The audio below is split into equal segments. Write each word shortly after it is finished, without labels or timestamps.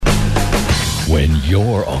When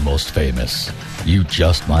you're almost famous, you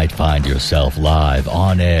just might find yourself live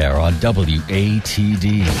on air on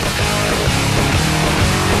WATD.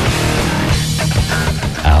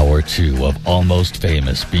 Hour 2 of Almost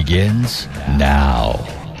Famous begins now.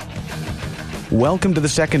 Welcome to the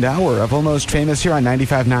second hour of Almost Famous here on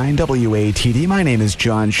 95.9 WATD. My name is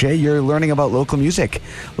John Shea. You're learning about local music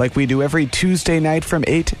like we do every Tuesday night from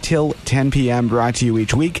 8 till 10 p.m. brought to you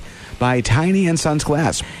each week by Tiny and Sons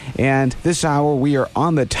Glass. And this hour we are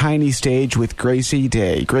on the tiny stage with Gracie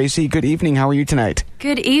Day. Gracie, good evening. How are you tonight?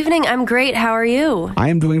 Good evening. I'm great. How are you? I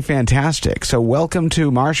am doing fantastic. So welcome to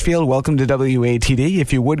Marshfield. Welcome to WATD.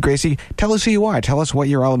 If you would, Gracie, tell us who you are. Tell us what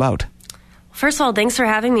you're all about. First of all, thanks for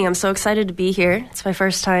having me. I'm so excited to be here. It's my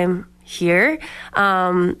first time here,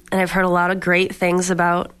 and I've heard a lot of great things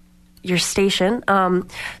about your station. My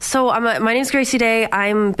name is Gracie Day.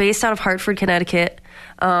 I'm based out of Hartford, Connecticut.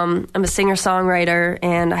 I'm a singer-songwriter,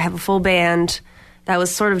 and I have a full band that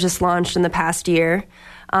was sort of just launched in the past year.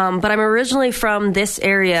 But I'm originally from this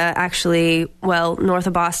area, actually, north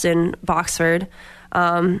of Boston, Boxford.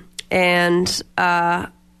 I've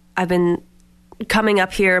been coming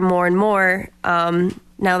up here more and more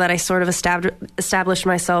now that I sort of established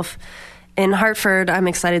myself in Hartford. I'm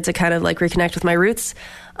excited to kind of like reconnect with my roots,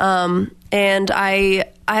 and I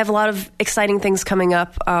have a lot of exciting things coming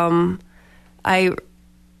up.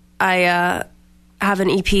 I have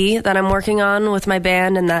an EP that I'm working on with my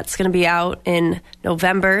band, and that's going to be out in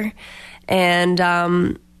November. And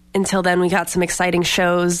until then, we got some exciting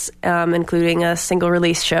shows, including a single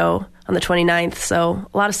release show on the 29th. So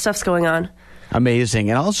a lot of stuff's going on.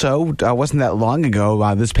 Amazing. And also, wasn't that long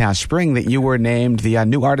ago, this past spring, that you were named the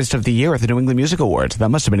New Artist of the Year at the New England Music Awards. That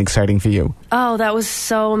must have been exciting for you. Oh, that was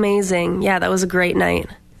so amazing. Yeah, that was a great night.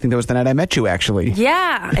 I think that was the night I met you, actually.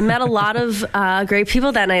 Yeah, I met a lot of great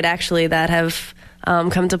people that night, actually, that have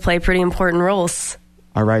come to play pretty important roles.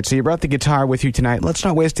 All right, so you brought the guitar with you tonight. Let's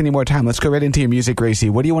not waste any more time. Let's go right into your music, Gracie.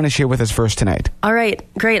 What do you want to share with us first tonight? All right,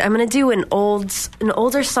 great. I'm going to do an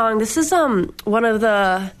older song. This is one of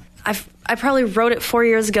the... I probably wrote it 4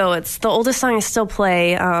 years ago. It's the oldest song I still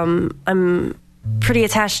play. I'm pretty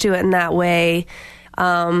attached to it in that way.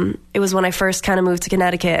 It was when I first kind of moved to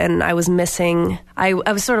Connecticut, and I was missing... I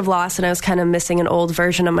was sort of lost, and I was kind of missing an old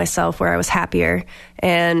version of myself where I was happier.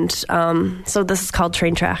 And so this is called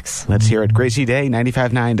Train Tracks. Let's hear it. Gracie Day,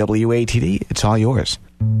 95.9 WATD. It's all yours.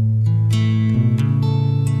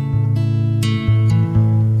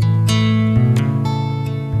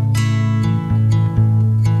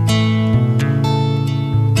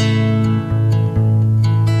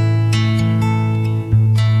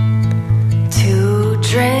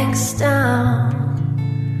 Drinks down,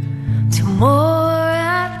 two more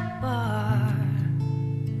at the bar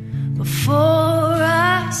before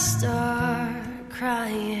I start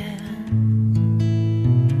crying.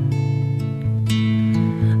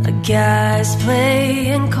 A guy's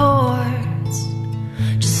playing chords,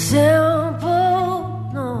 just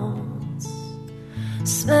simple notes,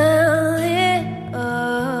 smelling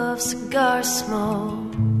of cigar smoke.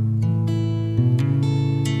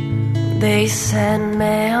 They said,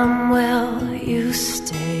 ma'am, will you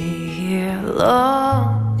stay here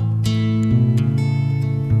long?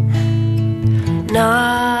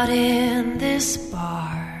 Not in this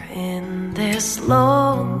bar, in this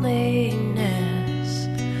loneliness,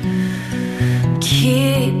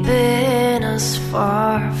 keeping us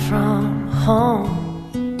far from home.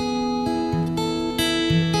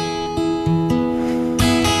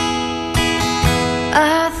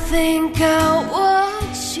 I think I'll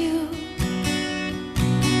watch you.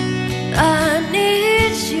 I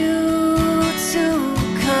need you to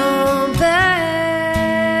come back.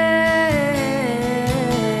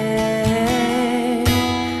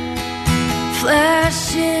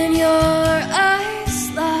 Flash in your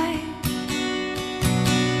eyes like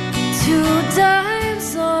two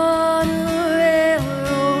dimes on a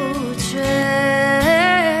railroad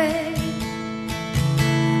track.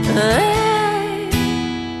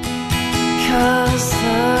 'Cause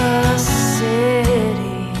the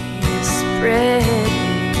city pretty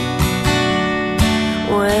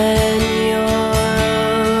when you're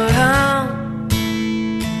around.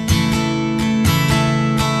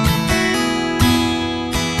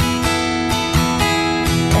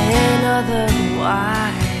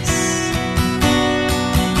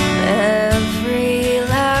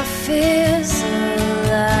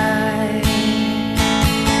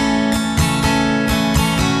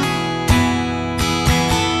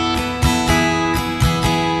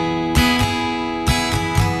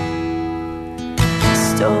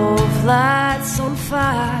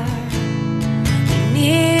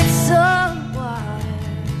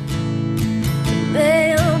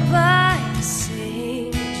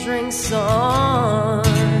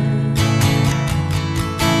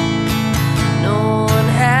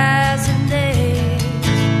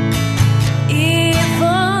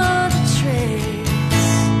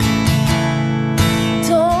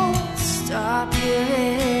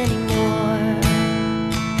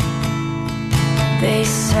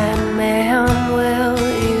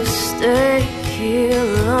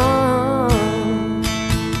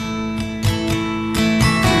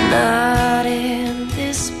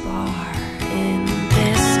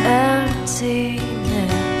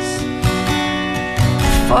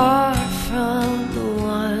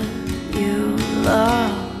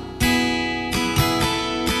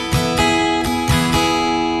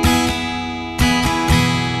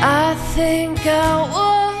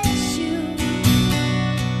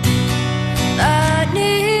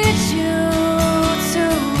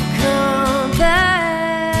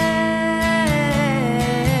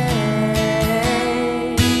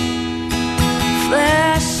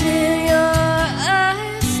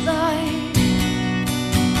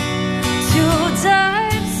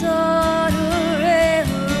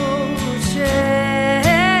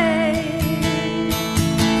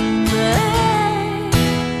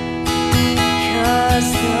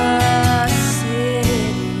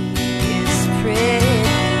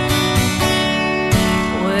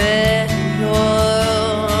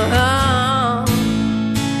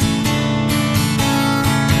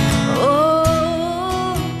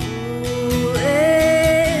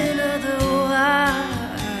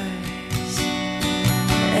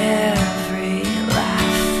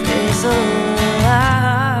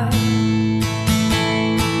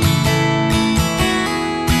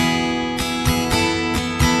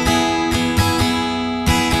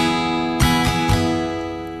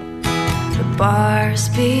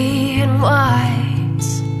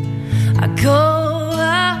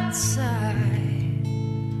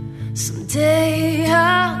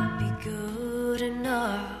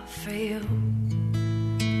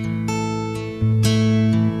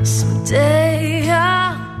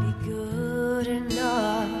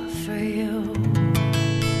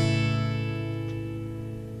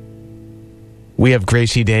 We have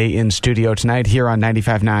Gracie Day in studio tonight here on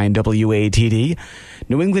 95.9 WATD.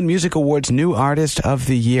 New England Music Awards New Artist of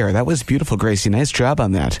the Year. That was beautiful, Gracie. Nice job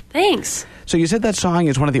on that. Thanks. So you said that song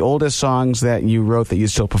is one of the oldest songs that you wrote that you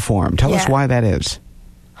still perform. Tell us why that is.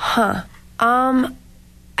 I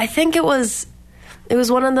think it was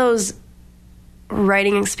one of those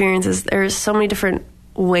writing experiences. There's so many different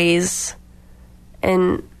ways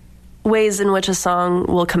in which a song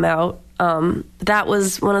will come out. That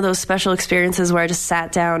was one of those special experiences where I just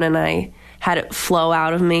sat down and I had it flow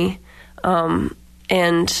out of me.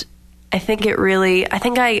 And I think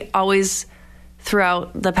I always,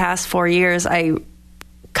 throughout the past 4 years, I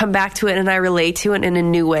come back to it and I relate to it in a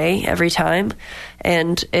new way every time.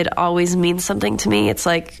 And it always means something to me. It's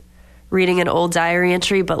like reading an old diary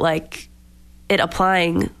entry, but like it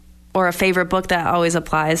applying, or a favorite book that always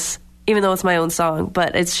applies, even though it's my own song.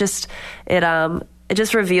 But it's just, it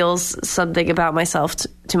just reveals something about myself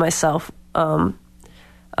to myself. So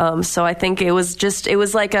I think it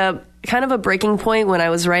was like a kind of a breaking point when I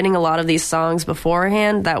was writing a lot of these songs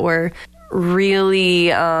beforehand that were really,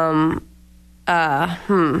 they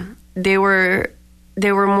were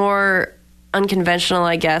more unconventional,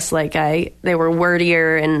 I guess. Like they were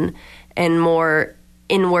wordier and more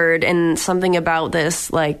inward, and something about this,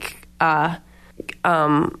 like,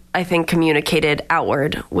 I think communicated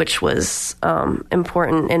outward, which was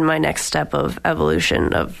important in my next step of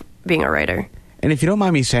evolution of being a writer. And if you don't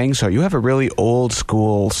mind me saying so, you have a really old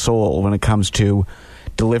school soul when it comes to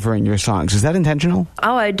delivering your songs. Is that intentional?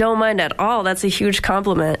 Oh, I don't mind at all. That's a huge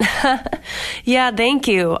compliment. Yeah, thank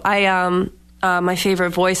you. My favorite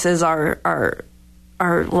voices are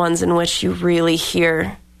ones in which you really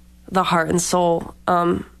hear the heart and soul.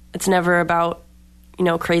 It's never about,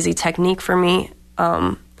 crazy technique for me.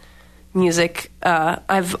 Music,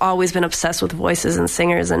 I've always been obsessed with voices and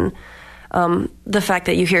singers, and the fact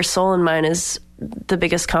that you hear soul in mine is the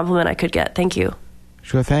biggest compliment I could get. Thank you.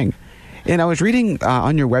 Sure thing. And I was reading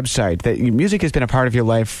on your website that music has been a part of your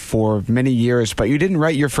life for many years, but you didn't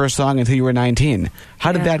write your first song until you were 19.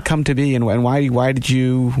 How did that come to be, and why did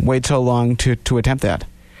you wait so long to attempt that?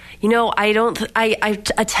 I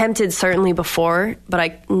attempted certainly before, but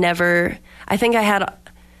I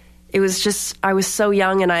was so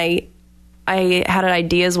young, and I had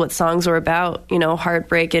ideas what songs were about,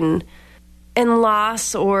 heartbreak and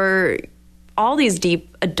loss, or all these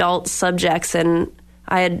deep adult subjects, and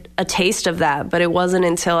I had a taste of that, but it wasn't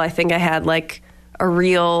until I think I had like a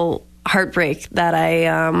real heartbreak that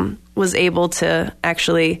I was able to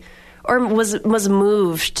actually, or was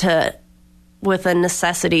moved with a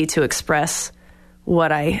necessity to express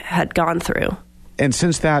what I had gone through. And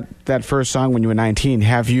since that first song when you were 19,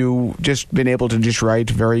 have you just been able to just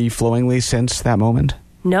write very flowingly since that moment?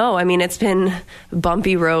 No, I mean, it's been a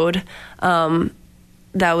bumpy road. That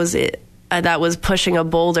was it. That was pushing a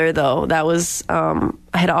boulder, though. That was, I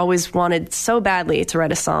had always wanted so badly to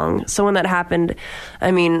write a song. So when that happened,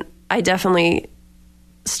 I mean, I definitely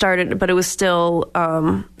started, but it was still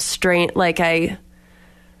strained.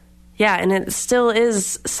 And it still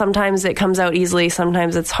is. Sometimes it comes out easily,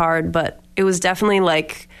 sometimes it's hard, but it was definitely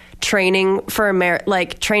like training for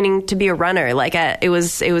training to be a runner. It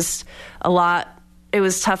was a lot. It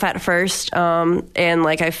was tough at first, and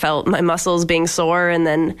like I felt my muscles being sore, and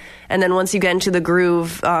then once you get into the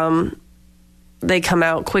groove, they come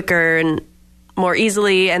out quicker and more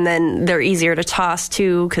easily, and then they're easier to toss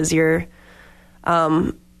too, because you're,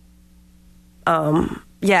 I'm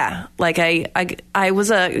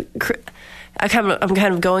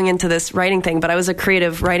kind of going into this writing thing, but I was a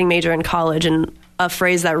creative writing major in college, and a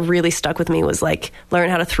phrase that really stuck with me was like, learn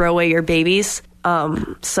how to throw away your babies.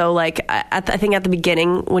 So like, I think at the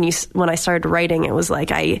beginning when I started writing, it was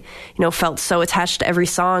like, I, felt so attached to every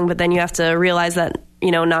song, but then you have to realize that,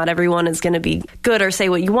 not everyone is going to be good or say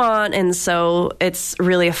what you want. And so it's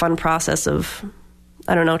really a fun process of,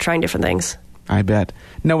 trying different things. I bet.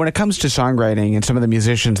 Now, when it comes to songwriting and some of the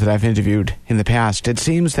musicians that I've interviewed in the past, it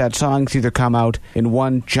seems that songs either come out in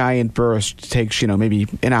one giant burst, takes, maybe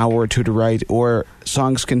an hour or two to write, or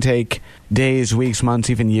songs can take days, weeks, months,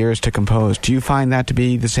 even years to compose. Do you find that to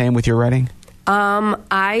be the same with your writing? I'm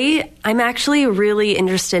actually really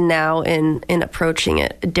interested now in approaching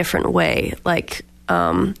it a different way. Like,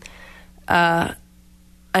 I'm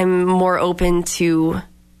more open to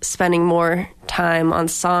spending more time on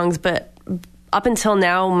songs, but up until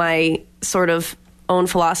now, my sort of own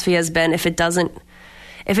philosophy has been if it doesn't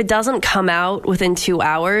come out within 2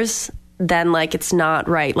 hours, then like it's not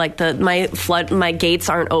right. Like my gates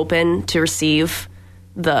aren't open to receive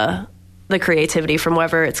the creativity from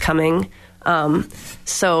wherever it's coming.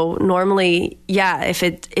 So normally,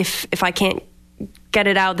 if I can't get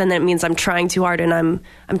it out, then that means I'm trying too hard and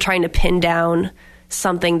I'm trying to pin down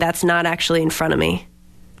something that's not actually in front of me.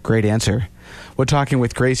 Great answer. We're talking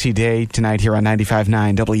with Gracie Day tonight here on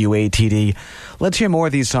 95.9 WATD. Let's hear more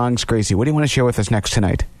of these songs, Gracie. What do you want to share with us next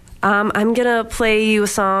tonight? I'm going to play you a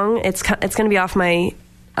song. It's going to be off my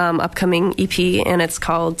upcoming EP, and it's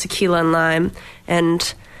called Tequila and Lime.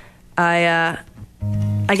 And I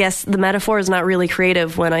guess the metaphor is not really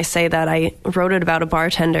creative when I say that I wrote it about a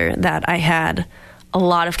bartender that I had a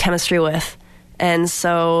lot of chemistry with. And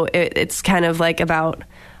so it's kind of like about,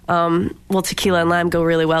 tequila and lime go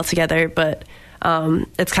really well together, but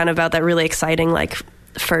it's kind of about that really exciting, like,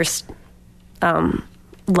 first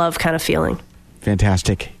love kind of feeling.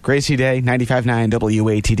 Fantastic. Gracie Day, 95.9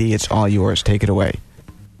 WATD. It's all yours. Take it away.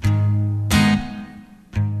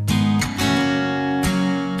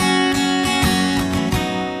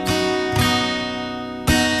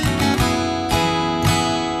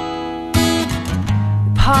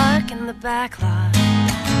 Park in the back lot,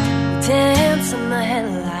 dance in the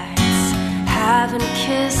headlights. Haven't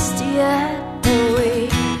kissed yet, but we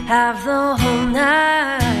have the whole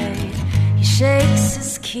night. He shakes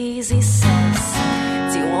his keys, he says,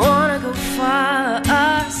 do you wanna go far?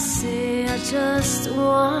 I say I just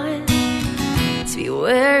want to be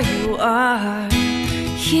where you are.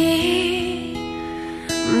 He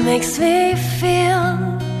makes me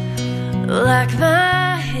feel like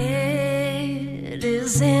my head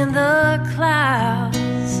is in the clouds.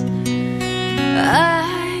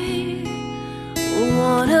 I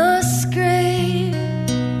wanna scream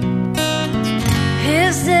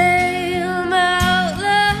his name out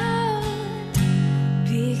loud,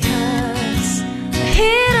 because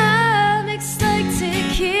he mix like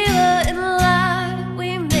tequila and lime.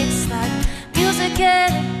 We mix like music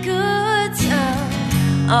and a good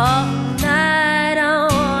time all night. I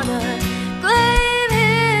wanna blame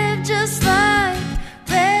him just like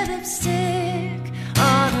red lipstick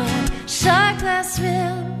on a shot glass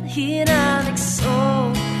rim. He and I mix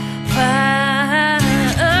so fine,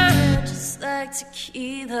 just like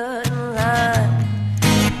tequila and lime.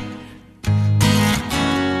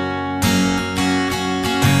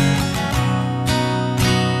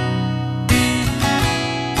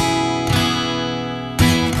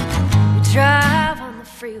 We drive on the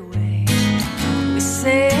freeway, we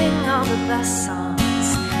sing all the best songs.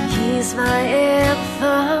 He's my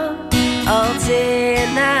anthem all day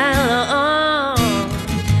and night long.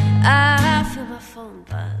 I feel my phone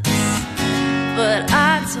buzz, but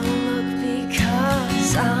I don't look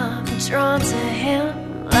because I'm drawn to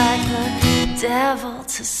him like the devil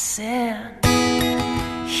to sin.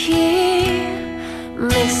 He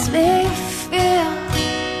makes me feel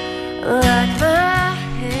like my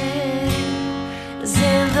head is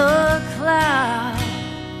in the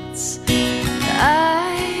clouds. I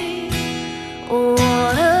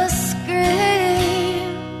wanna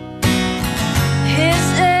scream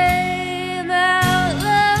his name out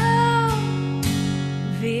loud,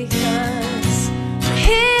 because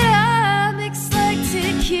he mix like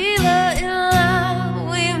tequila and lime.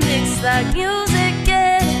 We mix like music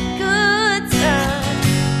and a good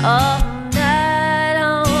time all night. I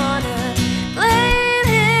wanna blame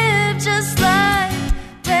him just like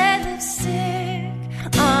red lipstick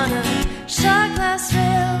on a shot glass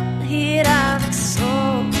rim. He'd mix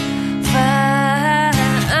so fine,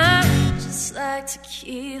 just like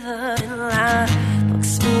tequila and lime.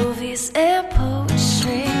 Books, movies, and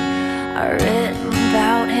poetry are written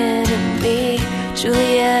about him and me.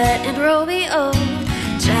 Juliet and Romeo,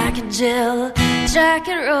 Jack and Jill, Jack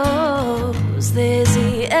and Rose,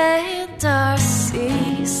 Lizzie and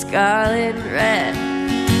Darcy, Scarlet and Red.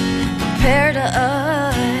 Compared to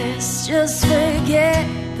us, just forget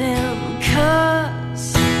them,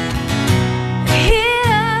 'cause he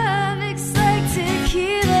mix like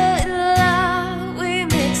tequila and lime. We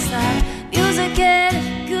mix like music and a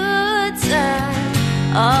good time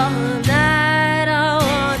all night. I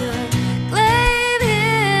wanna blame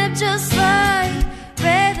him just like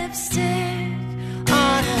red lipstick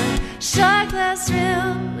on a shot glass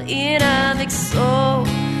rim. And I mix so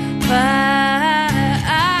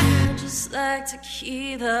fine, just like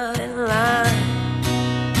tequila and lime.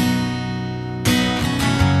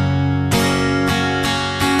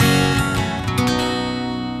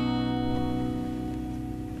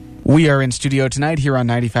 We are in studio tonight here on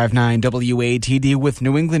 95.9 WATD with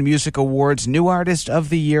New England Music Awards New Artist of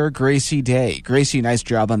the Year, Gracie Day. Gracie, nice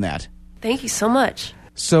job on that. Thank you so much.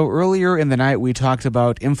 So earlier in the night, we talked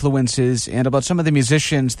about influences and about some of the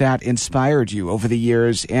musicians that inspired you over the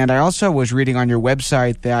years. And I also was reading on your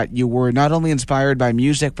website that you were not only inspired by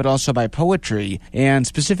music, but also by poetry, and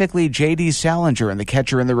specifically J.D. Salinger and The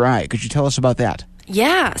Catcher in the Rye. Could you tell us about that?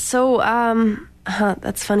 Yeah, so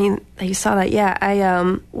that's funny that you saw that. Yeah, I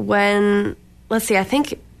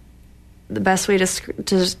think the best way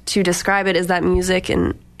to describe it is that music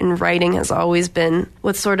and writing has always been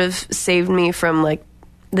what sort of saved me from like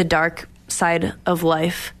the dark side of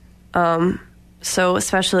life. So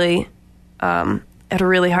especially at a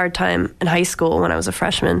really hard time in high school when I was a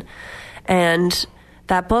freshman, and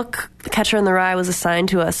that book, The Catcher in the Rye, was assigned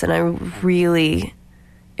to us, and it really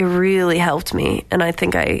helped me. And I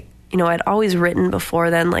think I'd always written before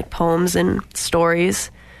then, like poems and stories,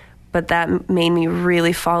 but that made me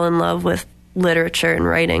really fall in love with literature and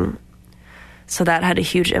writing. So that had a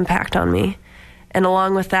huge impact on me. And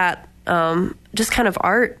along with that, just kind of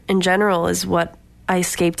art in general is what I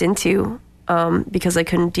escaped into, because I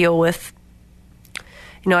couldn't deal with,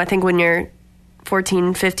 I think when you're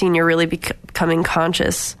 14, 15, you're really becoming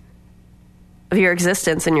conscious of your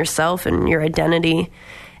existence and yourself and your identity.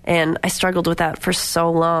 And I struggled with that for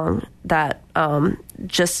so long that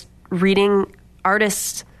just reading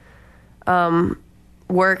artists'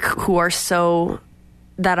 work who are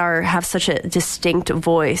have such a distinct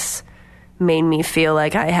voice made me feel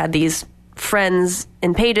like I had these friends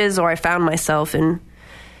in pages, or I found myself in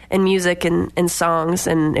music and songs,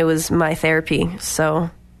 and it was my therapy. So,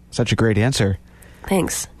 such a great answer.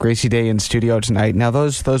 Thanks. Gracie Day in studio tonight. Now,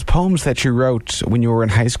 those poems that you wrote when you were in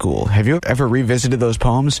high school, have you ever revisited those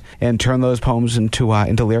poems and turned those poems into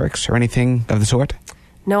lyrics or anything of the sort?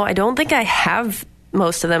 No, I don't think I have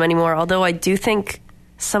most of them anymore, although I do think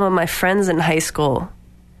some of my friends in high school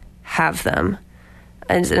have them.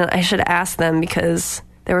 And I should ask them, because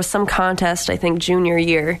there was some contest, I think junior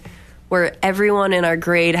year, where everyone in our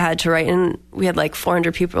grade had to write, and we had like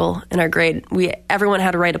 400 people in our grade. Everyone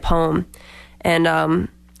had to write a poem, and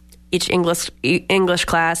each English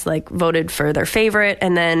class like voted for their favorite,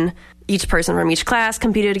 and then each person from each class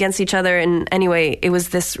competed against each other. And anyway, it was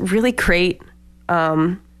this really great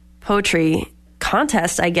poetry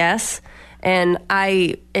contest, I guess. And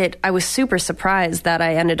I was super surprised that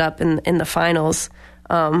I ended up in the finals.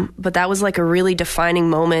 But that was like a really defining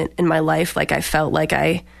moment in my life. Like I felt like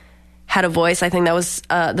I had a voice. I think that was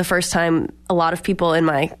the first time a lot of people in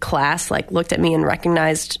my class like looked at me and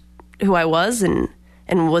recognized who I was and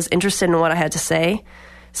was interested in what I had to say.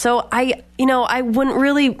 So I wouldn't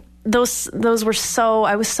really, those were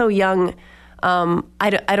I was so young.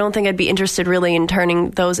 I don't think I'd be interested really in turning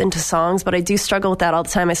those into songs, but I do struggle with that all the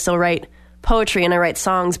time. I still write poetry and I write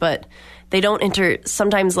songs, but they don't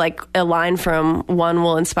sometimes like a line from one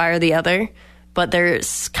will inspire the other, but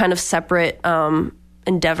there's kind of separate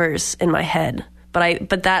endeavors in my head.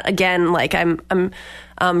 But that again, like I'm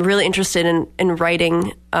really interested in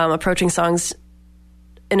writing, approaching songs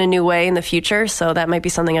in a new way in the future. So that might be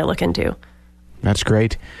something I look into. That's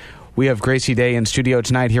great. We have Gracie Day in studio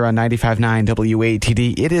tonight here on 95.9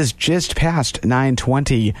 WATD. It is just past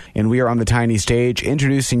 9:20, and we are on the tiny stage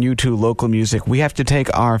introducing you to local music. We have to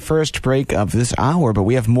take our first break of this hour, but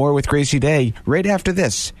we have more with Gracie Day right after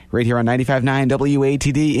this, right here on 95.9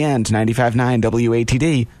 WATD and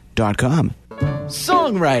 95.9WATD.com.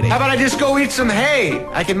 Songwriting. How about I just go eat some hay?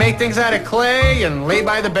 I can make things out of clay and lay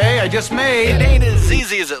by the bay I just made. It ain't as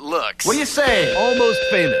easy as it looks. What do you say? Almost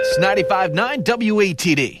Famous, 95.9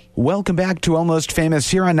 WATD. Welcome back to Almost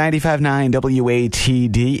Famous here on 95.9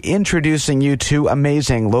 WATD, introducing you to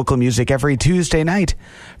amazing local music every Tuesday night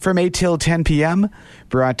from 8 till 10 p.m.,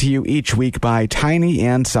 brought to you each week by Tiny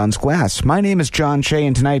and Sons Glass. My name is John Shea,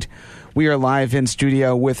 and tonight we are live in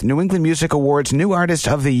studio with New England Music Awards New Artist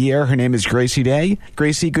of the Year. Her name is Gracie Day.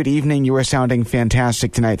 Gracie, good evening. You are sounding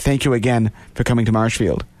fantastic tonight. Thank you again for coming to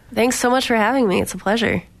Marshfield. Thanks so much for having me. It's a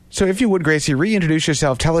pleasure. So if you would, Gracie, reintroduce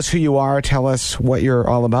yourself. Tell us who you are. Tell us what you're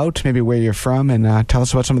all about, maybe where you're from, and tell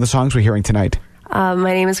us about some of the songs we're hearing tonight.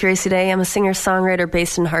 My name is Gracie Day. I'm a singer-songwriter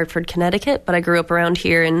based in Hartford, Connecticut, but I grew up around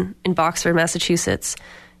here in Boxford, Massachusetts.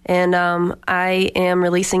 And I am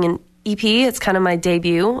releasing an EP. It's kind of my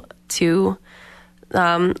debut to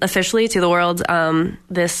officially to the world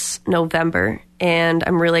this November, and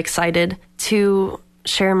I'm really excited to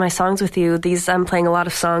share my songs with you. I'm playing a lot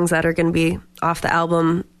of songs that are going to be off the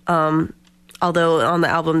album, although on the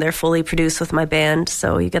album they're fully produced with my band,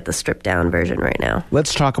 so you get the stripped down version right now.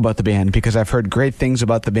 Let's talk about the band, because I've heard great things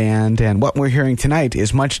about the band, and what we're hearing tonight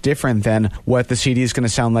is much different than what the CD is going to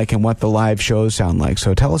sound like and what the live shows sound like.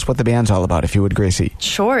 So tell us what the band's all about, if you would, Gracie.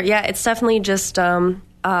 Sure, yeah, it's definitely just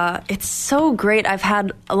it's so great. I've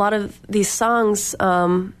had a lot of these songs,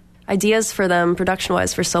 ideas for them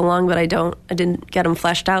production-wise for so long, but I didn't get them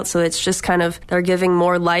fleshed out. So it's just kind of, they're giving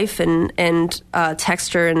more life and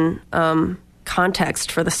texture and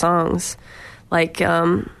context for the songs. Like,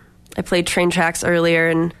 I played Train Tracks earlier,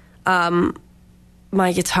 and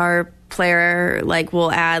my guitar player like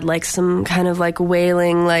will add like some kind of like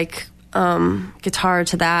wailing like guitar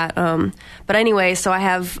to that. But anyway, so I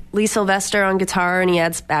have Lee Sylvester on guitar and he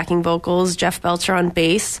adds backing vocals, Jeff Belcher on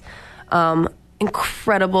bass,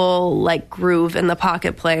 incredible like groove in the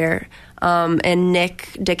pocket player. And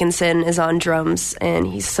Nick Dickinson is on drums and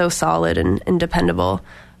he's so solid and dependable.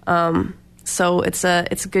 So it's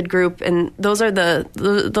a good group, and those are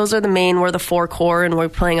the main. We're the four core, and we're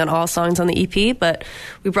playing on all songs on the EP. But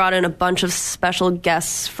we brought in a bunch of special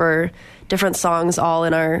guests for different songs, all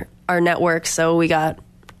in our network. So we got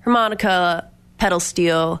harmonica, pedal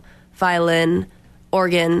steel, violin,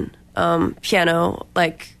 organ, piano,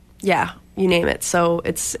 like you name it. So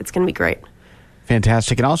it's going to be great.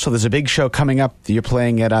 Fantastic. And also, there's a big show coming up. You're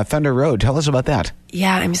playing at Thunder Road. Tell us about that.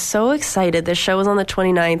 Yeah, I'm so excited. This show is on the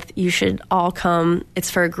 29th. You should all come. It's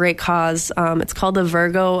for a great cause. It's called the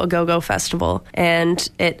Virgo A Go-Go Festival, and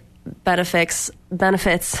it benefits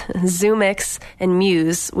Zoomix and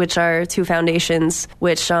Muse, which are two foundations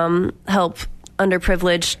which help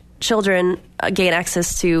underprivileged children gain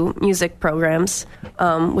access to music programs,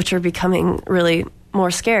 which are becoming really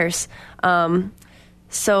more scarce.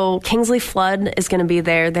 So Kingsley Flood is going to be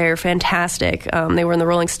there. They're fantastic. They were in the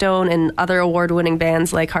Rolling Stone and other award-winning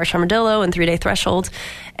bands like Harsh Armadillo and 3 Day Threshold.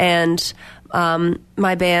 And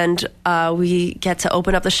my band, we get to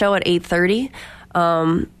open up the show at 8:30.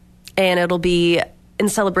 And it'll be, in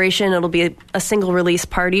celebration, it'll be a single release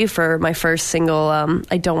party for my first single,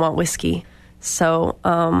 I Don't Want Whiskey. So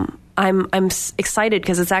I'm excited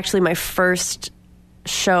because it's actually my first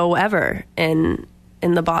show ever in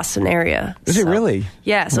the Boston area. Is it really?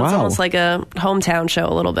 Yeah, so It's almost like a hometown show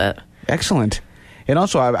a little bit. Excellent. And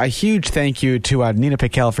also, a huge thank you to Nina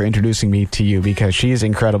Piquel for introducing me to you, because she is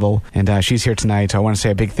incredible, and she's here tonight. So I want to say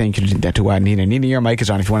a big thank you to Nina. Nina, your mic is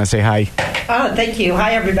on if you want to say hi. Oh, thank you.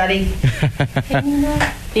 Hi, everybody. Hey,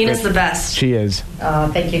 Nina. Nina's the best. She is.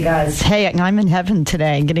 Thank you, guys. Hey, I'm in heaven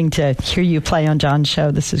today, getting to hear you play on John's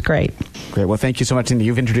show. This is great. Great. Well, thank you so much, Nina.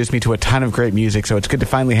 You've introduced me to a ton of great music, so it's good to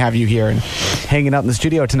finally have you here and hanging out in the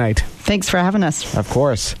studio tonight. Thanks for having us. Of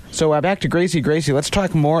course. So back to Gracie. Gracie, let's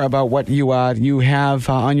talk more about what you have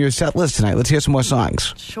on your set list tonight. Let's hear some more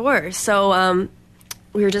songs. Sure. So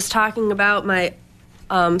we were just talking about my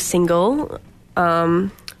single,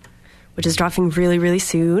 which is dropping really, really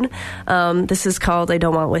soon. This is called I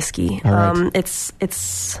Don't Want Whiskey. All right. It's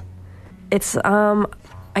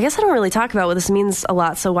I guess I don't really talk about what this means a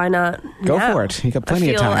lot, so why not Go now? for it. You got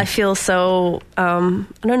plenty of time. I feel so, I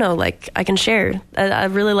don't know, like I can share. I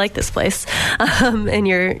really like this place and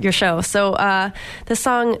your show. So this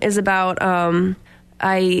song is about,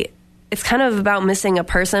 it's kind of about missing a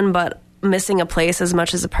person, but missing a place as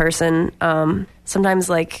much as a person. Sometimes,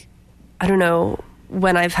 like, I don't know,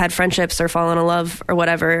 when I've had friendships or fallen in love or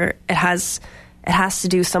whatever, it has to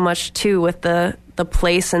do so much too with the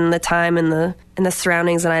place and the time and the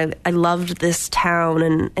surroundings. And I loved this town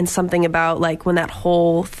and something about like when that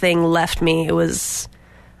whole thing left me, it was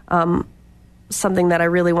something that I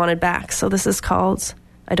really wanted back. So this is called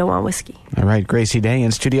I Don't Want Whiskey. All right, Gracie Day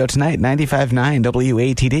in studio tonight, 95.9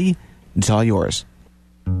 WATD. It's all yours.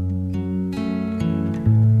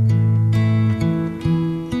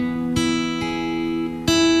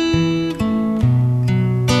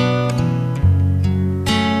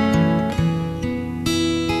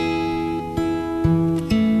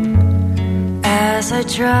 As I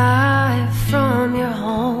drive from your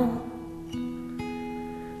home,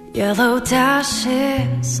 yellow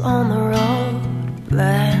dashes on the road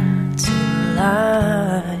blend to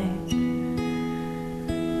light.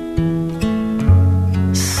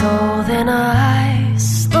 So then I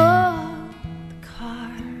slow the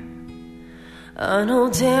car. I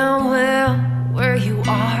know damn well where you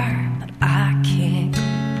are, but I can't go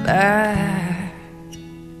back.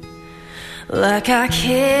 Like I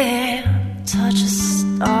can't touch a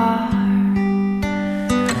star,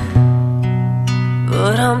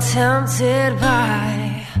 but I'm tempted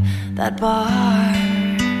by that bar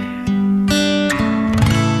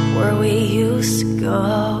where we used to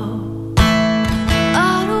go.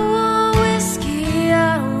 I don't want whiskey,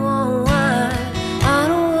 I don't want wine, I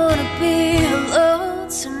don't wanna be alone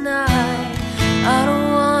tonight. I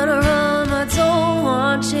don't wanna run, I don't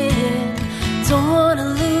want gin, don't wanna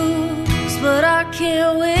lose, but I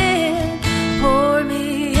can't win. Pour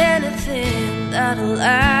me anything that'll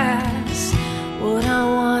last. What I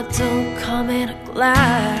want don't come in a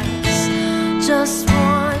glass. Just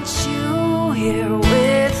want you here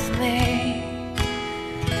with me.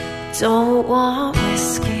 Don't want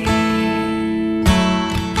whiskey.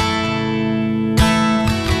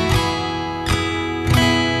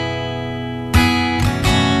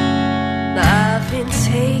 I've been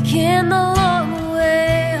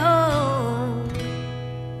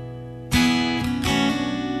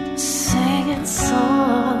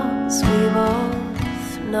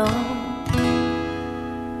know.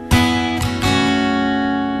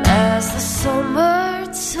 As the summer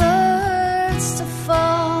turns to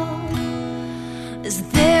fall, is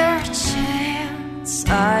there a chance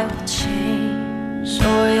I will change,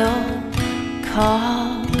 or you'll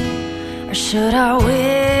call? Or should I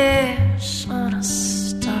wish on a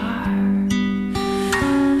star?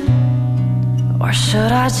 Or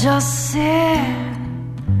should I just sit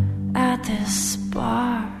at this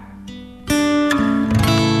bar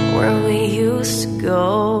where we used to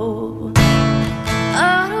go?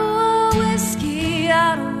 I don't want whiskey,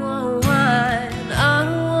 I don't want wine, I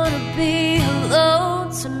don't want to be alone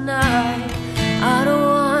tonight. I don't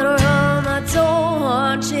want rum, I don't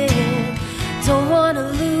want gin, don't want to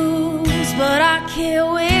lose, but I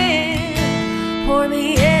can't win. Pour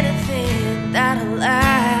me anything that'll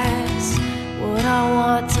last. What I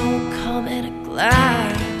want don't come in a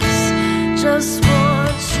glass. Just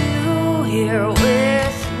want you here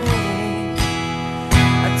with me.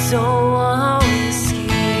 I don't want whiskey.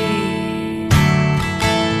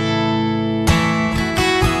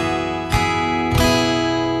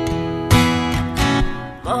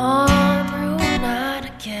 On Route 9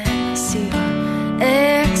 again, see your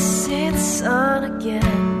exit sun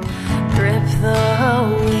again. Grip the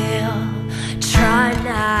wheel, try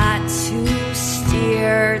not to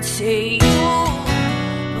steer to you.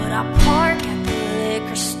 But I park at the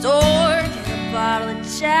liquor store, get a bottle of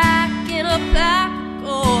Jack and a pack of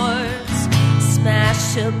gourds, smash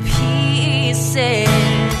to pieces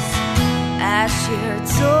at your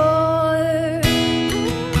door.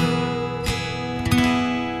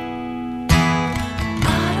 I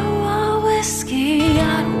don't want whiskey, I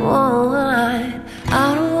don't want wine,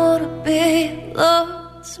 I don't want to be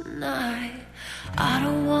alone tonight. I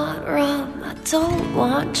don't want rum, I don't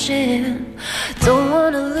want gin, don't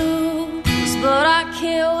want to lose, but I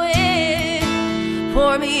can't win.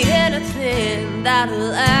 Pour me anything that'll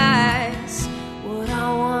last. What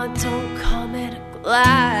I want don't come in a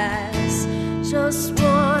glass. Just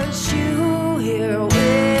want you here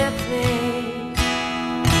with me.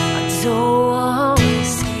 I don't want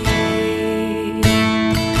whiskey.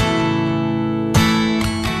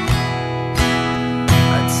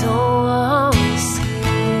 I don't want whiskey.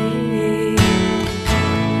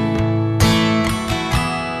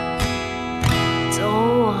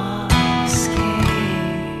 Don't want whiskey.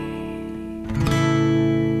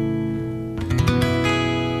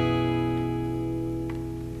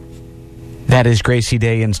 That is Gracie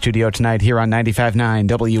Day in studio tonight here on 95.9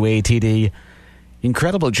 WATD.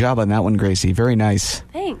 Incredible job on that one, Gracie. Very nice.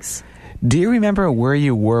 Thanks. Do you remember where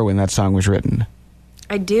you were when that song was written?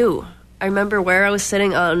 I do. I remember where I was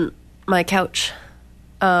sitting on my couch,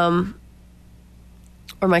 or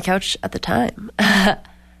my couch at the time.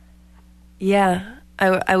 Yeah,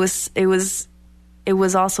 I was. It was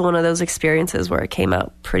also one of those experiences where it came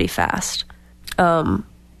out pretty fast.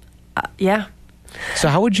 Yeah. So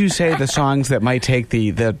how would you say the songs that might take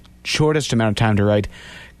the shortest amount of time to write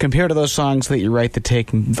compare to those songs that you write that take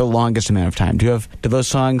the longest amount of time? Do those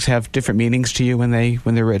songs have different meanings to you when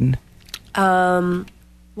they're written? Well,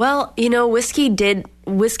 Whiskey,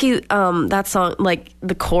 that song, like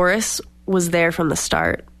the chorus was there from the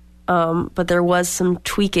start. But there was some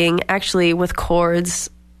tweaking actually with chords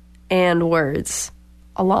and words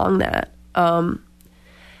along that.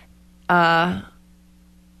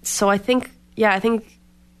 So I think I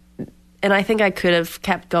could have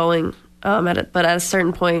kept going but at a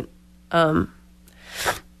certain point, you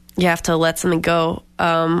have to let something go.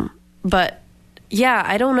 But yeah,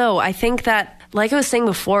 I don't know. I think that, like I was saying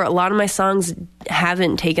before, a lot of my songs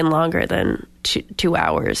haven't taken longer than 2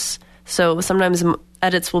 hours. So sometimes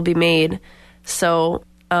edits will be made. So,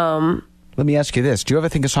 let me ask you this. Do you ever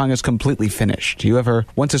think a song is completely finished? Do you ever,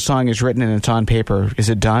 once a song is written and it's on paper, is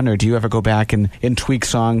it done? Or do you ever go back and tweak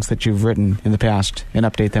songs that you've written in the past and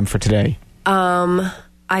update them for today?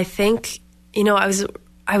 I think, I was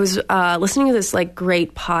listening to this like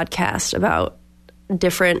great podcast about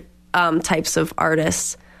different types of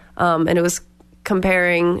artists. And it was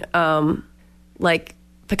comparing like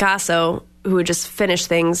Picasso, who would just finish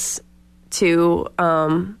things, to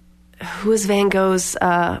who is Van Gogh's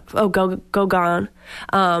Gauguin,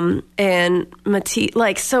 and Matisse.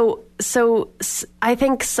 Like so I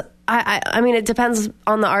think I mean it depends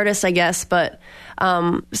on the artist, I guess, but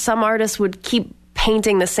some artists would keep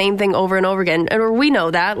painting the same thing over and over again, and we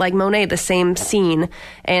know that, like Monet, the same scene,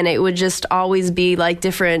 and it would just always be like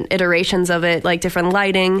different iterations of it, like different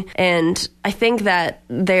lighting. And I think that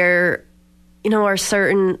there are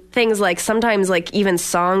certain things, like sometimes like even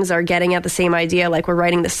songs are getting at the same idea, like we're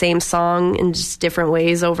writing the same song in just different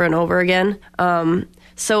ways over and over again.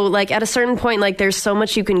 So like at a certain point, like there's so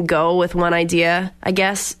much you can go with one idea, I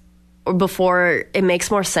guess, before it makes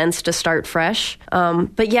more sense to start fresh.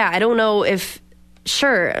 But yeah, I don't know if,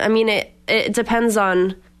 sure. I mean, it depends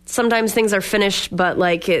on, sometimes things are finished, but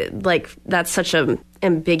like that's such a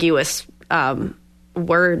ambiguous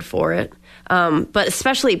word for it. But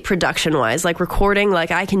especially production wise, like recording, like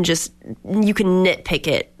you can nitpick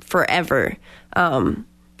it forever.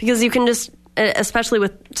 Because you can just, especially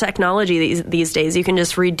with technology these days, you can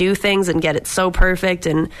just redo things and get it so perfect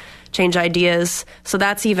and change ideas. So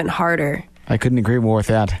that's even harder. I couldn't agree more with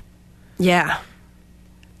that. Yeah.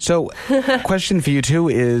 So, question for you too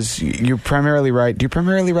is: you primarily write? Do you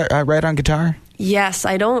primarily write on guitar? Yes,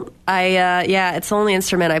 I don't. Yeah, it's the only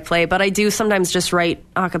instrument I play, but I do sometimes just write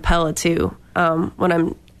a cappella too. When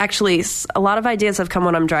I'm actually, a lot of ideas have come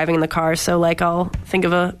when I'm driving in the car. So, like, I'll think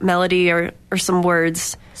of a melody or some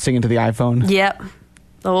words. Sing into the iPhone. Yep,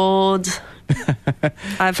 the old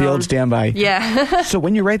iPhone. The old standby. Yeah. So,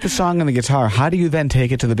 when you write the song on the guitar, how do you then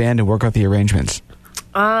take it to the band and work out the arrangements?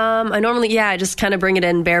 I normally, I just kind of bring it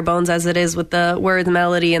in bare bones as it is with the word, the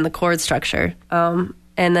melody, and the chord structure. And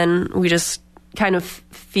then we just kind of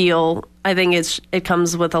feel, I think it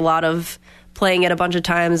comes with a lot of playing it a bunch of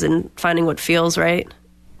times and finding what feels right.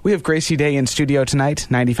 We have Gracie Day in studio tonight,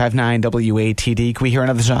 95.9 WATD. Can we hear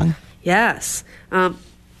another song? Yes.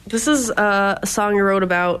 This is a song I wrote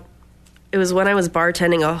about, it was when I was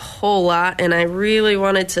bartending a whole lot, and I really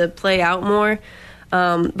wanted to play out more.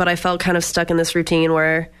 But I felt kind of stuck in this routine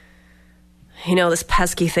where, this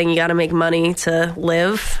pesky thing, you got to make money to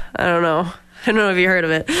live. I don't know if you heard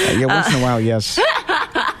of it. Yeah, once in a while, yes.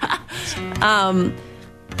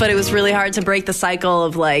 But it was really hard to break the cycle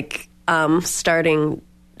of like starting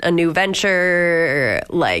a new venture,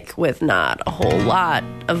 like with not a whole lot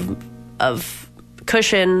of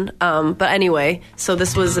cushion. But anyway, so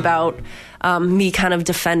this was about me kind of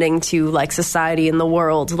defending to like society and the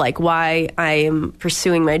world, like why I am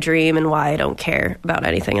pursuing my dream and why I don't care about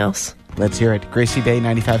anything else. Let's hear it. Gracie Day,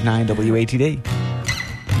 95.9 WATD.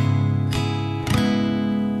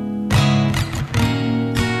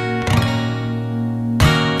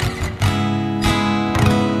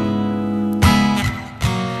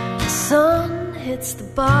 The sun hits the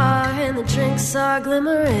bar and the drinks are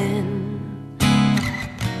glimmering.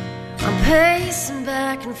 I'm pacing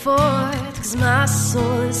back and forth, cause my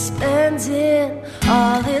soul is spending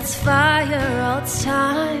all its fire, all its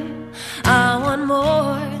time. I want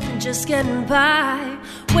more than just getting by,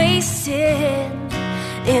 wasted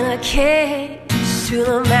in a cage to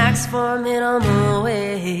the max for minimum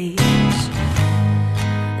wage.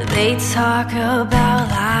 They talk about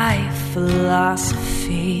life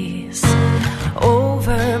philosophies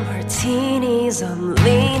over martinis. I'm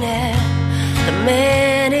leaning. The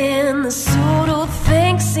man in the suit who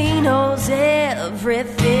thinks he knows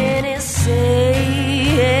everything is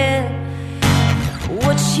saying.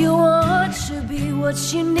 What you want should be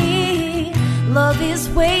what you need. Love is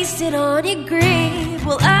wasted on your greed.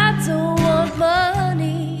 Well, I don't want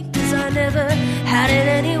money, cause I never had it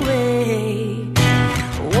anyway.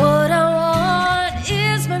 What I want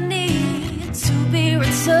is my need to be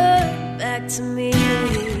returned back to me.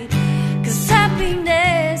 Cause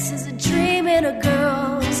happiness is a dream and a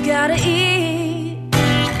girl's gotta eat.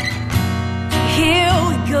 Here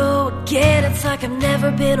we go again, it's like I've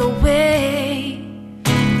never been away.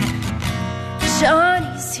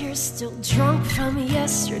 Johnny's here still drunk from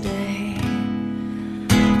yesterday.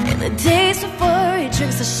 And the days before he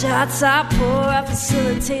drinks the shots I pour, I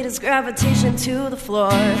facilitate his gravitation to the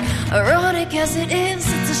floor. Ironic as it is,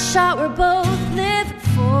 it's a shot we're both living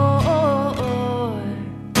for.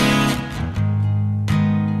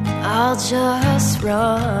 I'll just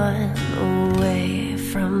run away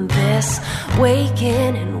from this,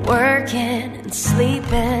 waking and working and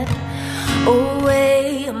sleeping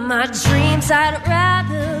away my dreams. I'd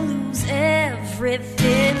rather lose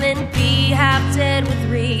everything than be half dead with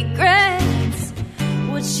regrets.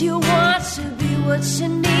 What you want should be what you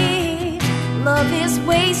need. Love is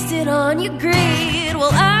wasted on your greed.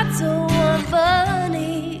 Well, I don't want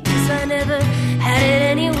money, cause I never had it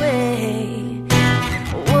anyway.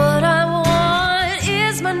 What I want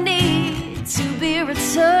is my need to be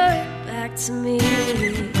returned back to me.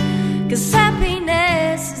 Cause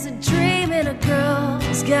happiness is a dream and a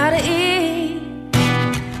girl's gotta eat.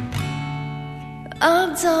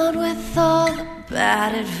 I'm done with all the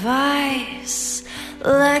bad advice,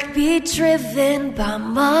 like be driven by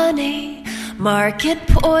money, market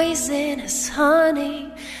poisonous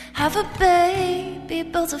honey. Have a baby,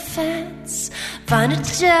 build a fence, find a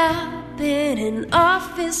job in an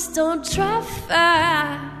office. Don't drive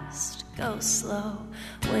fast, go slow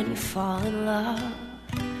when you fall in love.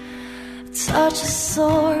 touch a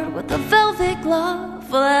sword with a velvet glove.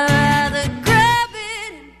 Well, I'd rather grab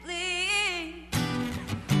it and bleed.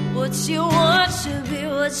 What you want should be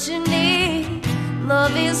what you need.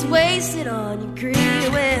 Love is wasted on your greed.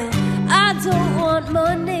 Well, I don't want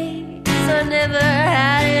money, 'cause I never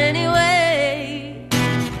had it anyway.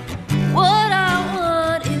 What I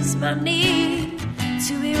want is my need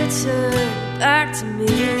to be returned back to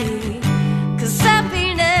me. 'Cause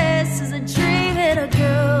happiness is a dream and a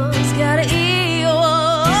girl's gotta eat. Oh.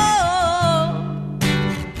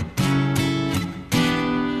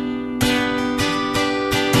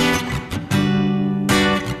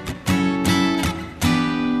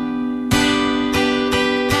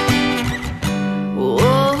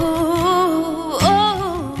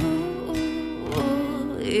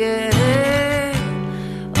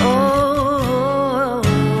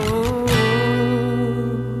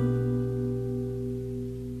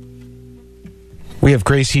 We have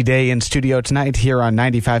Gracie Day in studio tonight here on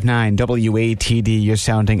 95.9 WATD. You're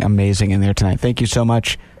sounding amazing in there tonight. Thank you so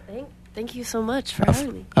much. Thank you so much for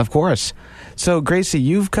having me. Of course. So, Gracie,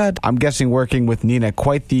 you've got, I'm guessing, working with Nina,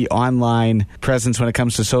 quite the online presence when it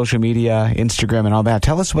comes to social media, Instagram, and all that.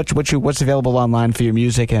 Tell us what's available online for your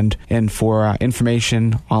music and for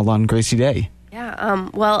information all on Gracie Day. Yeah,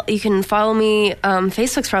 well, you can follow me.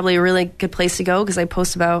 Facebook's probably a really good place to go because I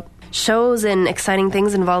post about shows and exciting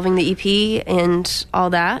things involving the EP and all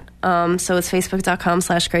that. So it's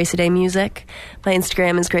facebook.com/GracieDayMusic. My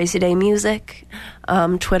Instagram is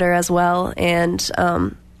GracieDayMusic, Twitter as well, and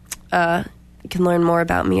you can learn more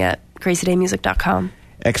about me at GracieDayMusic.com.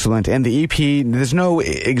 Excellent. And the EP, there's no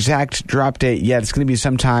exact drop date yet. It's going to be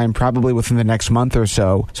sometime probably within the next month or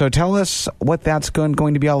so. So tell us what that's going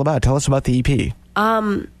to be all about. Tell us about the EP.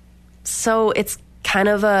 So it's kind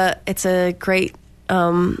of it's a great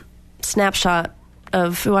snapshot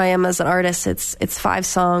of who I am as an artist. It's 5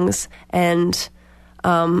 songs, and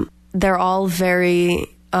they're all very,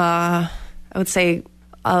 I would say,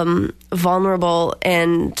 vulnerable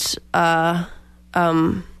and kind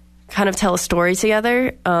of tell a story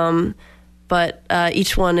together. But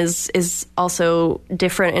each one is also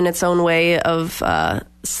different in its own way of a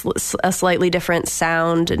slightly different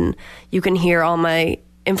sound, and you can hear all my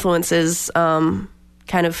influences kind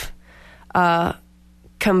of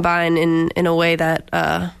combine in a way that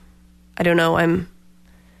I don't know. I'm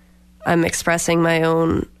expressing my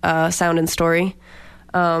own sound and story.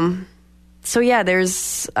 So yeah,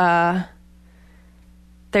 there's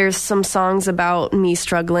some songs about me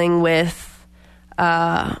struggling with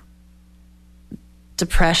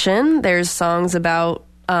depression. There's songs about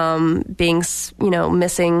being,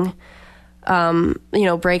 missing,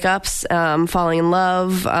 breakups, falling in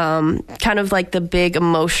love, kind of like the big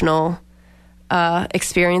emotional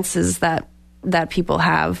experiences that people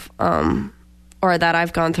have, or that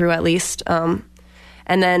I've gone through at least. And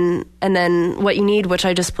then What You Need, which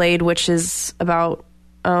I just played, which is about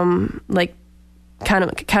like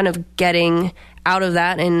kind of getting out of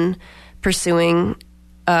that and pursuing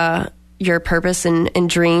your purpose and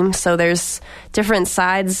dream. So there's different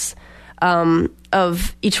sides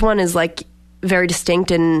of each one is like very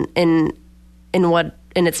distinct in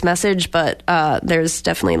its message, but there's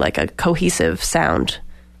definitely like a cohesive sound.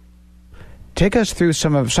 Take us through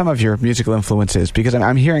some of your musical influences, because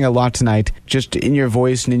I'm hearing a lot tonight just in your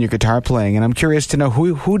voice and in your guitar playing, and I'm curious to know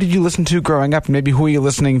who did you listen to growing up, and maybe who are you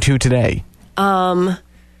listening to today?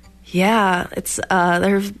 Yeah, it's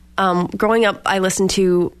growing up, I listened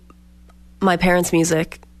to my parents'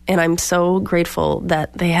 music, and I'm so grateful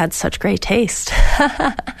that they had such great taste.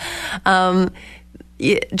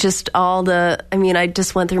 Just all I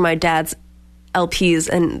just went through my dad's LPs,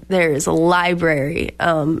 and there's a library,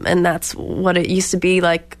 and that's what it used to be,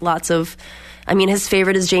 like lots of, his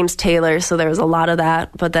favorite is James Taylor, so there was a lot of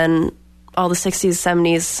that, but then all the 60s,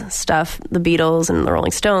 70s stuff, the Beatles and the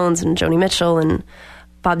Rolling Stones and Joni Mitchell and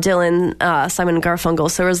Bob Dylan, Simon and Garfunkel,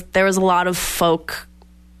 so there was a lot of folk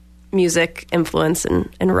music influence and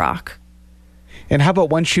rock. And how about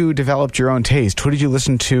once you developed your own taste, what did you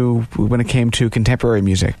listen to when it came to contemporary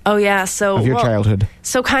music? Oh, yeah. So of your childhood.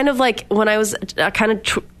 So kind of like when I was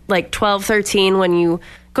like 12, 13, when you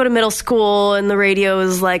go to middle school and the radio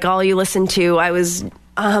is like all you listen to, I was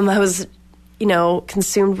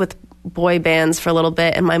consumed with boy bands for a little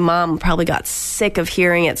bit, and my mom probably got sick of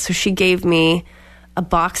hearing it, so she gave me a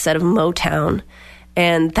box set of Motown.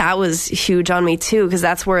 And that was huge on me too, because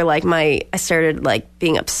that's where like I started like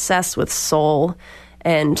being obsessed with soul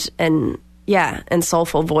and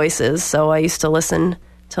soulful voices. So I used to listen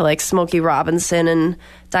to like Smokey Robinson and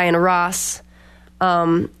Diana Ross,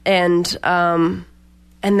 and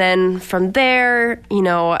then from there,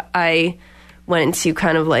 I went into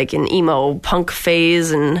kind of like an emo punk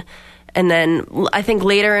phase, and then I think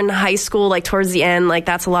later in high school, like towards the end, like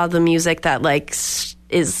that's a lot of the music that like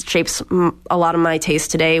shapes a lot of my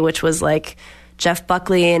taste today, which was like Jeff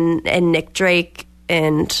Buckley and Nick Drake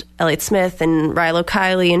and Elliott Smith and Rilo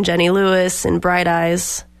Kiley and Jenny Lewis and Bright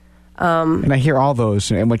Eyes. And I hear all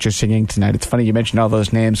those in what you're singing tonight. It's funny you mentioned all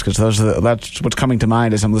those names because that's what's coming to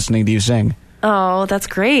mind as I'm listening to you sing. Oh, that's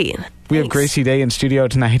great. We have Gracie Day in studio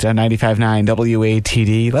tonight on 95.9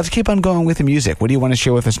 WATD. Let's keep on going with the music. What do you want to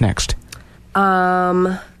share with us next?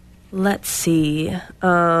 Let's see.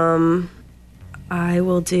 I'll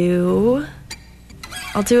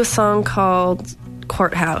do a song called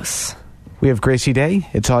Courthouse. We have Gracie Day.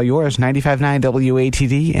 It's all yours. 95.9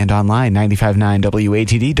 WATD and online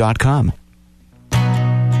 959WATD.com.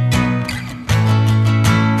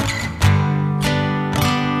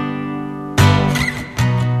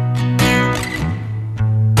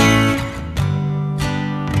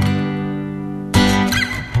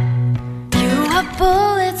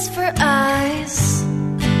 Bullets for eyes,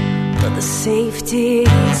 but the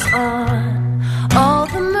safety's on. All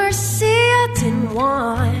the mercy I didn't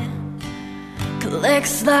want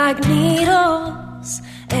collects like needles,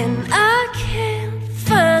 and I can't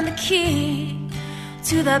find the key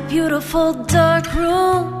to that beautiful dark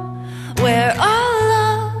room where our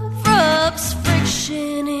love rubs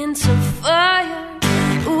friction into fire.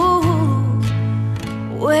 Ooh,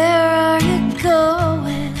 where are you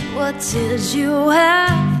going? What did you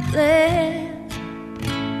have planned?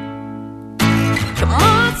 Come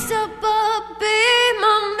on, step up, be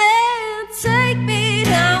my man. Take me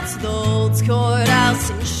down to the old courthouse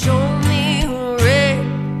and show me who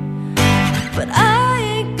ring. But I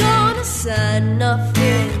ain't gonna sign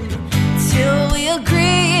nothing till we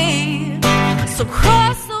agree. So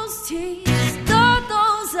cross those T's, dot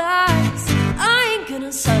those I's. I ain't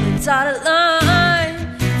gonna sign a dotted line.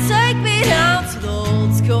 Take me down to the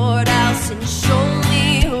old courthouse and show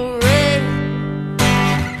me who ring.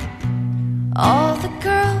 All the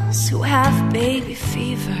girls who have baby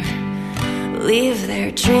fever leave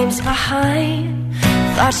their dreams behind.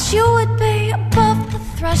 Thought you would be above the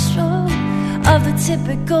threshold of the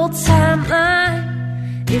typical timeline.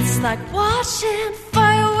 It's like watching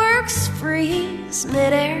fireworks freeze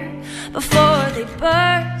midair before they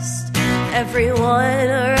burst. Everyone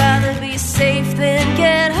would rather be safe than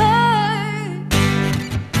get hurt.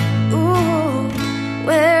 Ooh,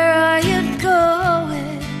 where are you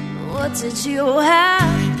going? What did you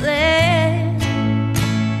have planned?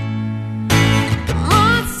 Come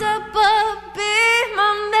on, step up, be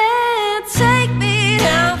my man. Take me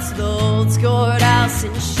down to the old courthouse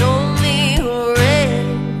and show me who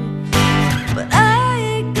ring. But I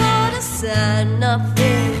ain't gonna sign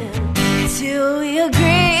nothing till we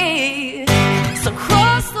agree. So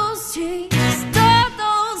cross those T's, dot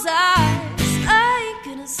those I's. I ain't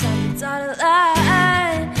gonna sign a dotted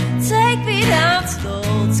line. Take me down to the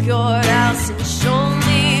old courthouse and show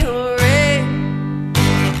me who ring.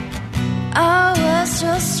 I was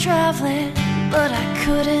just traveling, but I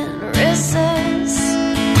couldn't resist.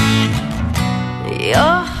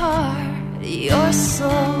 Your heart, your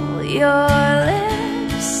soul, your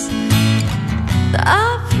lips.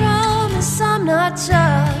 I promise I'm not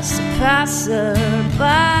just a passerby,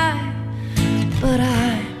 but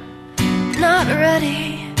I'm not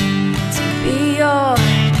ready to be your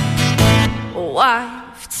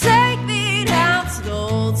wife. Take me down to the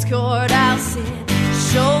old courthouse and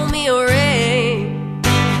show me a ring.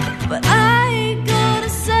 But I ain't gonna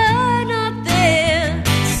say nothing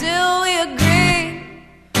till we agree.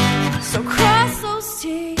 So cross those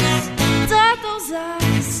T's, dot those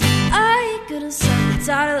I's. I ain't gonna say the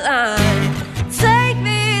dotted line. Take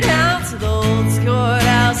me down to the old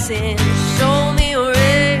courthouse and show me a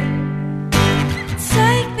ring.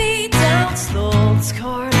 Take me down to the old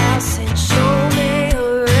courthouse and show me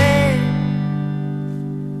a ring.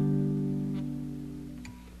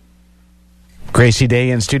 Gracie Day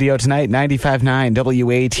in studio tonight, 95.9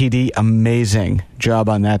 WATD. Amazing job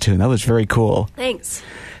on that tune. That was very cool. Thanks.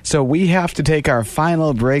 So we have to take our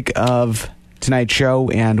final break of tonight's show,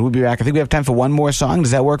 and we'll be back. I think we have time for one more song.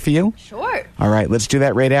 Does that work for you? Sure. All right, let's do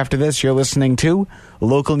that right after this. You're listening to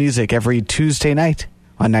local music every Tuesday night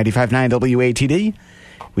on 95.9 WATD.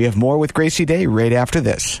 We have more with Gracie Day right after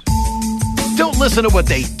this. Don't listen to what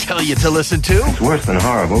they tell you to listen to. It's worse than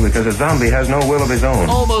horrible because a zombie has no will of his own.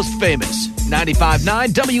 Almost Famous,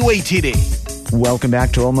 95.9 WATD. Welcome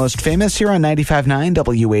back to Almost Famous here on 95.9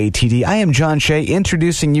 WATD. I am John Shea,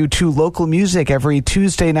 introducing you to local music every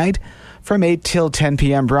Tuesday night from 8 till 10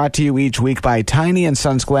 p.m., brought to you each week by Tiny and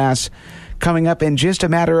Sons Glass, Coming up in just a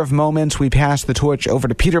matter of moments, we pass the torch over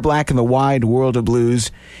to Peter Black in the wide world of blues,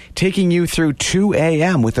 taking you through 2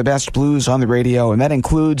 a.m. with the best blues on the radio, and that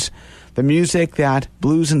includes the music that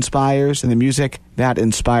blues inspires and the music that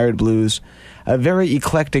inspired blues. A very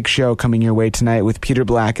eclectic show coming your way tonight with Peter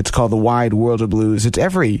Black. It's called The Wide World of Blues. It's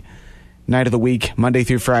every night of the week, Monday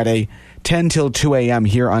through Friday, 10 till 2 a.m.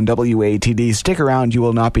 here on WATD. Stick around, you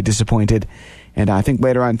will not be disappointed. And I think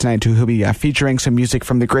later on tonight, too, he'll be featuring some music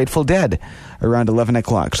from the Grateful Dead around 11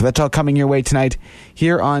 o'clock. So that's all coming your way tonight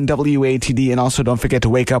here on WATD. And also don't forget to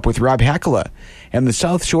wake up with Rob Hakala and the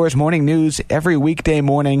South Shore's Morning News every weekday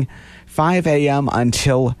morning, 5 a.m.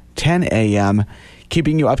 until 10 a.m.,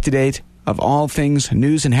 keeping you up to date of all things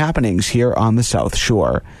news and happenings here on the South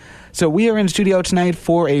Shore. So we are in studio tonight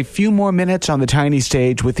for a few more minutes on the tiny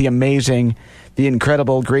stage with the amazing, the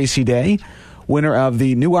incredible Gracie Day, winner of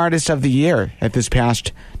the New Artist of the Year at this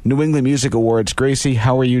past New England Music Awards. Gracie,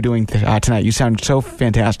 how are you doing tonight? You sound so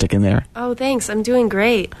fantastic in there. Oh, thanks. I'm doing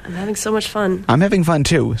great. I'm having so much fun. I'm having fun,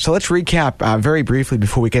 too. So let's recap very briefly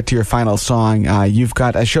before we get to your final song. You've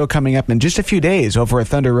got a show coming up in just a few days over at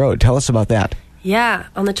Thunder Road. Tell us about that. Yeah,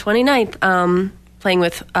 on the 29th, playing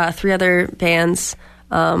with 3 other bands,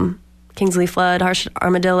 Kingsley Flood, Harsh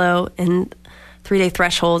Armadillo, and 3 Day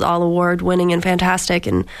Threshold, all award-winning and fantastic.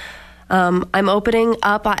 And I'm opening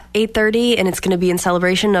up at 8:30, and it's going to be in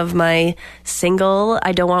celebration of my single,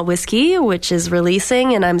 I Don't Want Whiskey, which is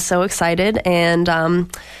releasing, and I'm so excited. And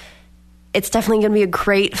it's definitely going to be a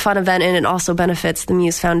great, fun event, and it also benefits the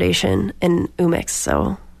Muse Foundation in Umix,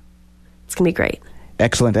 so it's going to be great.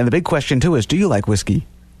 Excellent. And the big question, too, is do you like whiskey?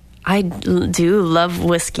 I do love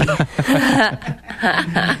whiskey. Good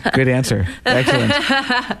answer. Excellent.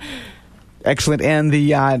 Excellent. And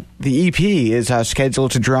the EP is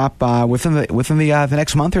scheduled to drop within the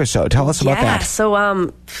next month or so. Tell us about that.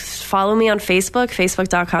 So follow me on Facebook,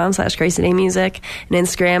 facebook.com/Gracie Day Music, and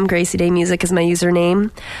Instagram, Gracie Day Music is my username.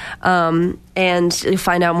 And you'll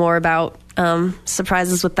find out more about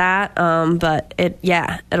surprises with that. But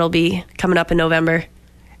it'll be coming up in November.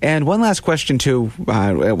 And one last question, too,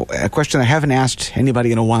 a question I haven't asked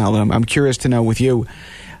anybody in a while. I'm curious to know with you.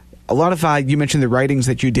 A lot of, you mentioned the writings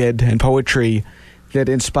that you did and poetry that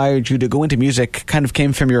inspired you to go into music kind of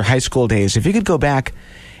came from your high school days. If you could go back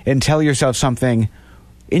and tell yourself something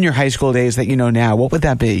in your high school days that you know now, what would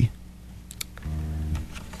that be?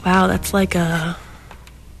 Wow, that's a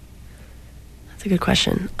good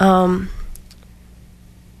question.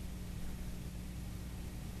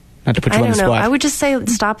 Not to put you on the spot. I would just say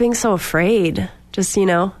stop being so afraid. Just,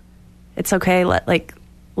 it's okay. Let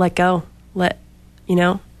go.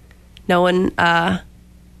 No one,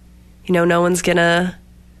 no one's gonna,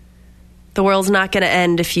 the world's not gonna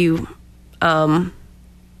end if you,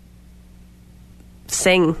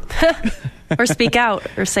 sing or speak out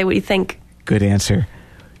or say what you think. Good answer.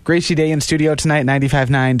 Gracie Day in studio tonight,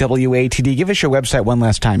 95.9 WATD. Give us your website one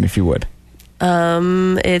last time, if you would.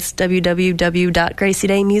 It's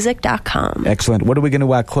www.graciedaymusic.com. Excellent. What are we going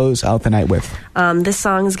to close out the night with? This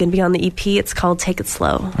song is going to be on the EP. It's called Take It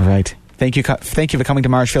Slow. All right. Thank you for coming to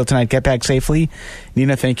Marshfield tonight. Get back safely.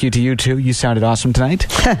 Nina, thank you to you, too. You sounded awesome tonight.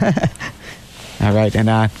 All right.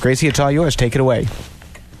 And Gracie, it's all yours. Take it away.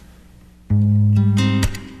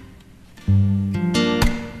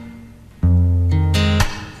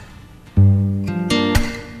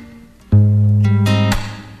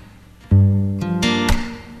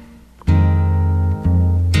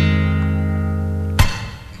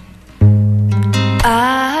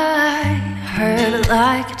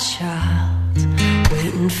 Like a child,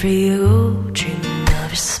 waiting for you, dreaming of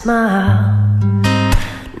your smile.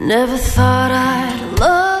 Never thought I'd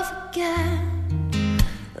love again,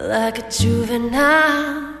 like a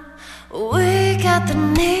juvenile. Weak at the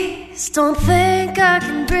knees, don't think I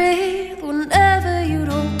can breathe whenever you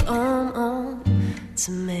don't come on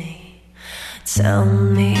to me. Tell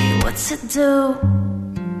me what to do,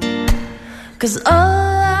 'cause all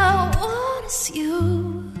I want is you.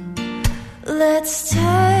 Let's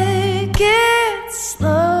take it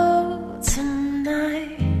slow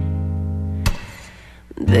tonight.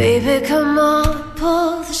 Baby, come on,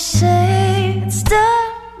 pull the shades down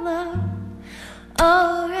low.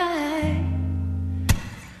 Alright,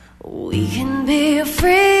 we can be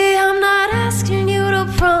free. I'm not asking you to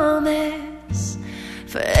promise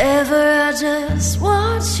forever, I just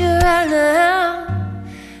want you right now.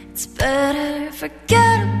 It's better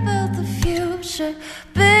forget about the future,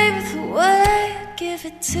 baby, the way I give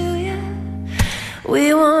it to you.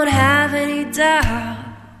 We won't have any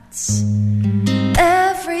doubts.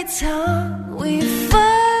 Every time we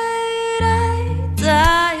fight, I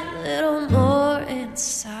die a little more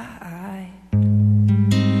inside.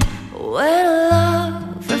 When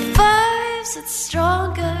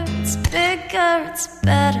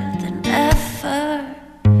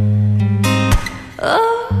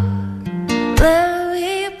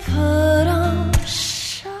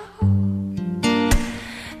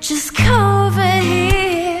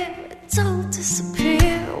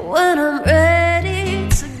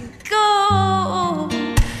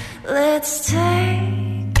let's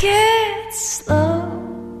take it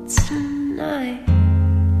slow tonight.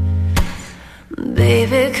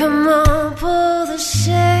 Baby, come on, pull the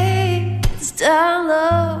shades down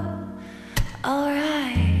low.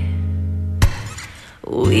 Alright,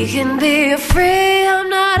 we can be free. I'm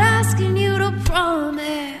not asking you to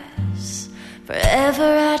promise forever,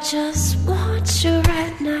 I just want you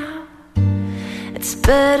right now. It's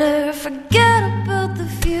better forget about the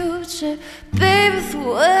future, baby, the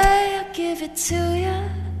way I give it to you.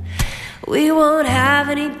 We won't have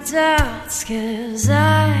any doubts, 'cause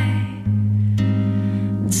I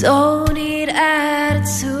don't need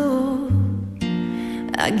attitude.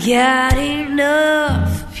 I got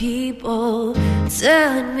enough people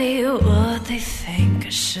telling me what they think I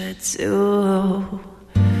should do.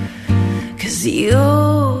 'Cause you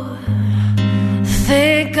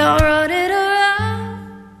think I'll run it around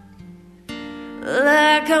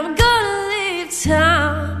like I'm gonna leave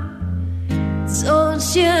town. Don't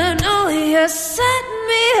you know you're setting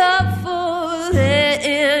me up for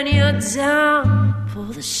letting you down?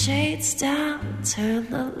 Pull the shades down, turn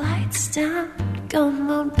the lights down. Come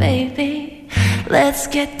on, baby, let's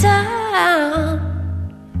get down.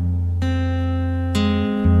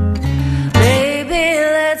 Baby,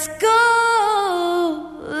 let's go.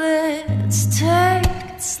 Let's take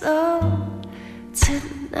it slow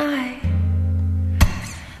tonight.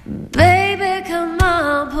 Baby, come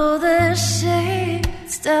on, pull the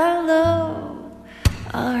shades down low.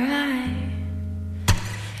 Alright,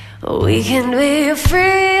 we can be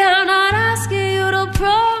free. I'm not asking you to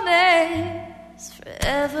promise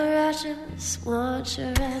forever, I just want you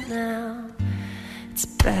right now. It's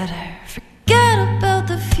better forget about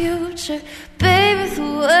the future, baby, the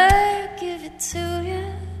way I give it to you.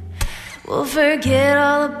 We'll forget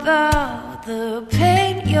all about the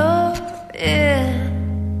pain you're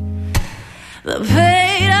in, the pain